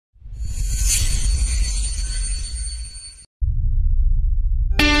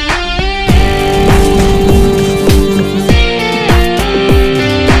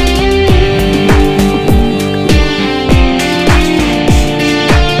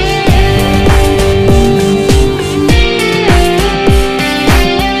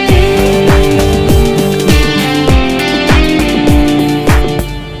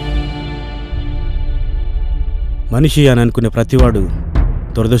మనిషి అని అనుకునే ప్రతివాడు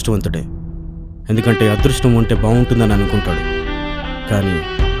దురదృష్టవంతుడే. ఎందుకంటే అదృష్టం ఉంటే బాగుంటుందని అనుకుంటాడు, కానీ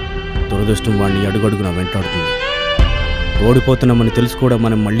దురదృష్టం వాడిని అడుగడుగున వెంటాడుతుంది. ఓడిపోతున్నామని తెలుసు కూడా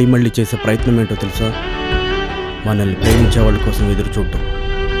మనం మళ్ళీ మళ్ళీ చేసే ప్రయత్నం ఏంటో తెలుసా? మనల్ని ప్రేమించే వాళ్ళ కోసం ఎదురు చూడటం.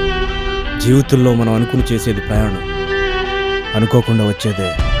 జీవితంలో మనం అనుకుని చేసేది ప్రయాణం, అనుకోకుండా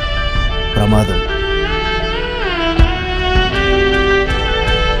వచ్చేదే ప్రమాదం.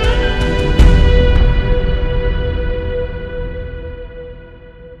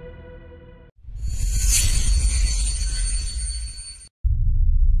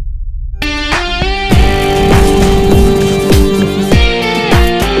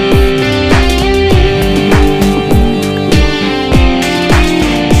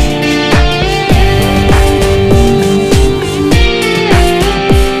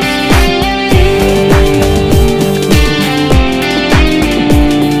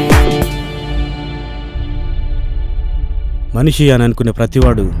 మనిషి అని అనుకునే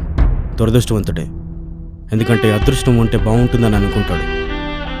ప్రతివాడు దురదృష్టవంతుడే. ఎందుకంటే అదృష్టం ఉంటే బాగుంటుందని అనుకుంటాడు,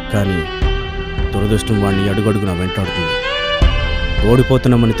 కానీ దురదృష్టం వాడిని అడుగడుగున వెంటాడుతుంది.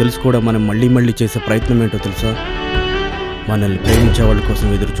 ఓడిపోతున్నామని తెలుసు కూడా మనం మళ్ళీ మళ్ళీ చేసే ప్రయత్నం ఏంటో తెలుసా? మనల్ని ప్రేమించే వాళ్ళ కోసం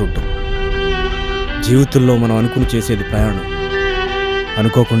ఎదురు చూడటం. జీవితంలో మనం అనుకుని చేసేది ప్రయాణం,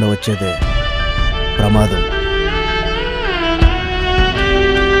 అనుకోకుండా వచ్చేదే ప్రమాదం.